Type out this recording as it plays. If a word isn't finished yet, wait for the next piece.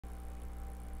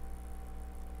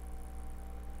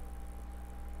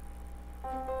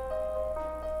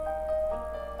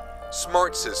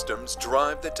Smart systems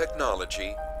drive the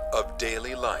technology of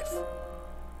daily life.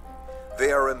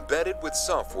 They are embedded with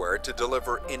software to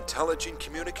deliver intelligent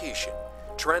communication,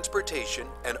 transportation,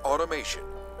 and automation.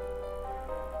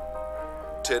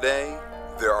 Today,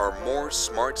 there are more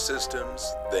smart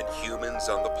systems than humans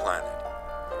on the planet.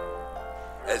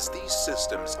 As these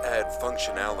systems add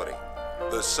functionality,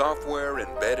 the software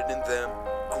embedded in them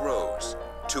grows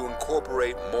to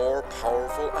incorporate more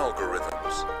powerful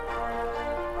algorithms.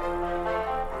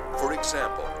 For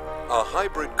example, a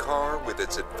hybrid car with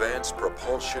its advanced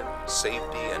propulsion,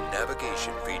 safety, and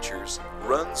navigation features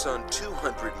runs on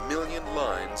 200 million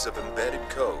lines of embedded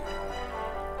code.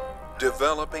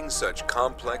 Developing such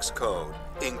complex code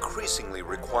increasingly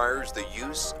requires the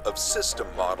use of system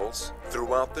models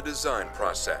throughout the design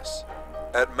process.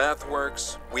 At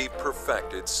MathWorks, we've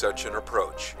perfected such an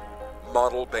approach,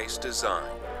 model-based design.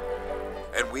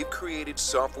 And we've created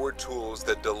software tools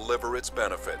that deliver its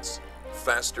benefits: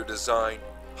 faster design,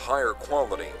 higher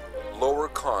quality, lower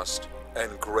cost,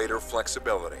 and greater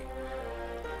flexibility.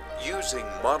 Using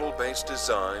model-based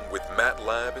design with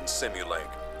MATLAB and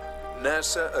Simulink,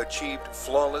 NASA achieved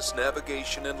flawless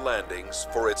navigation and landings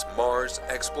for its Mars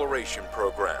exploration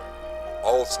program.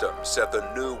 Alstom set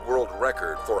the new world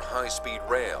record for high-speed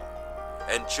rail,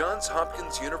 and Johns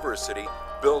Hopkins University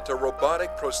built a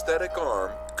robotic prosthetic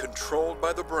arm controlled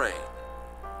by the brain.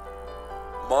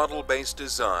 Model-based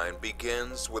design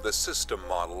begins with a system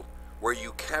model where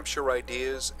you capture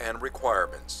ideas and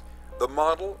requirements. The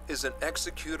model is an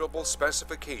executable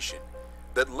specification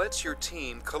that lets your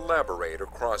team collaborate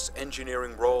across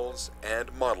engineering roles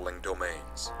and modeling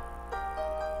domains.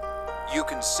 You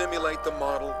can simulate the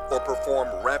model or perform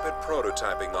rapid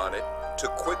prototyping on it to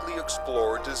quickly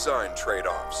explore design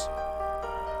trade-offs.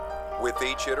 With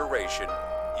each iteration,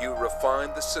 you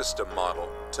refine the system model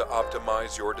to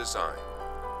optimize your design.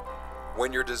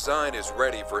 When your design is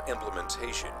ready for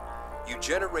implementation, you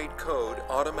generate code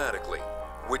automatically,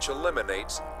 which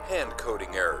eliminates hand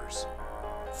coding errors.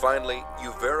 Finally,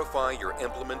 you verify your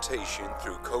implementation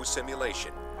through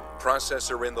co-simulation,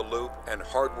 processor-in-the-loop, and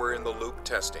hardware-in-the-loop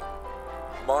testing.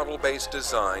 Model-based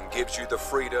design gives you the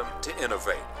freedom to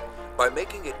innovate by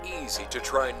making it easy to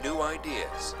try new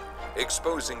ideas,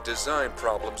 exposing design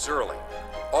problems early,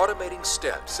 automating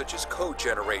steps such as code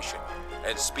generation,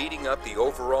 and speeding up the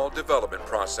overall development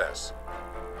process.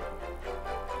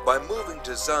 By moving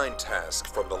design tasks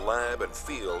from the lab and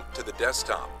field to the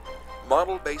desktop,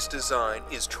 model-based design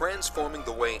is transforming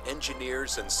the way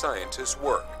engineers and scientists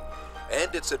work,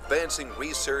 and it's advancing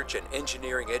research and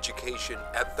engineering education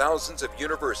at thousands of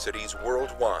universities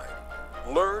worldwide.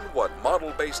 Learn what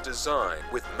model-based design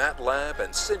with MATLAB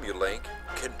and Simulink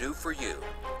can do for you.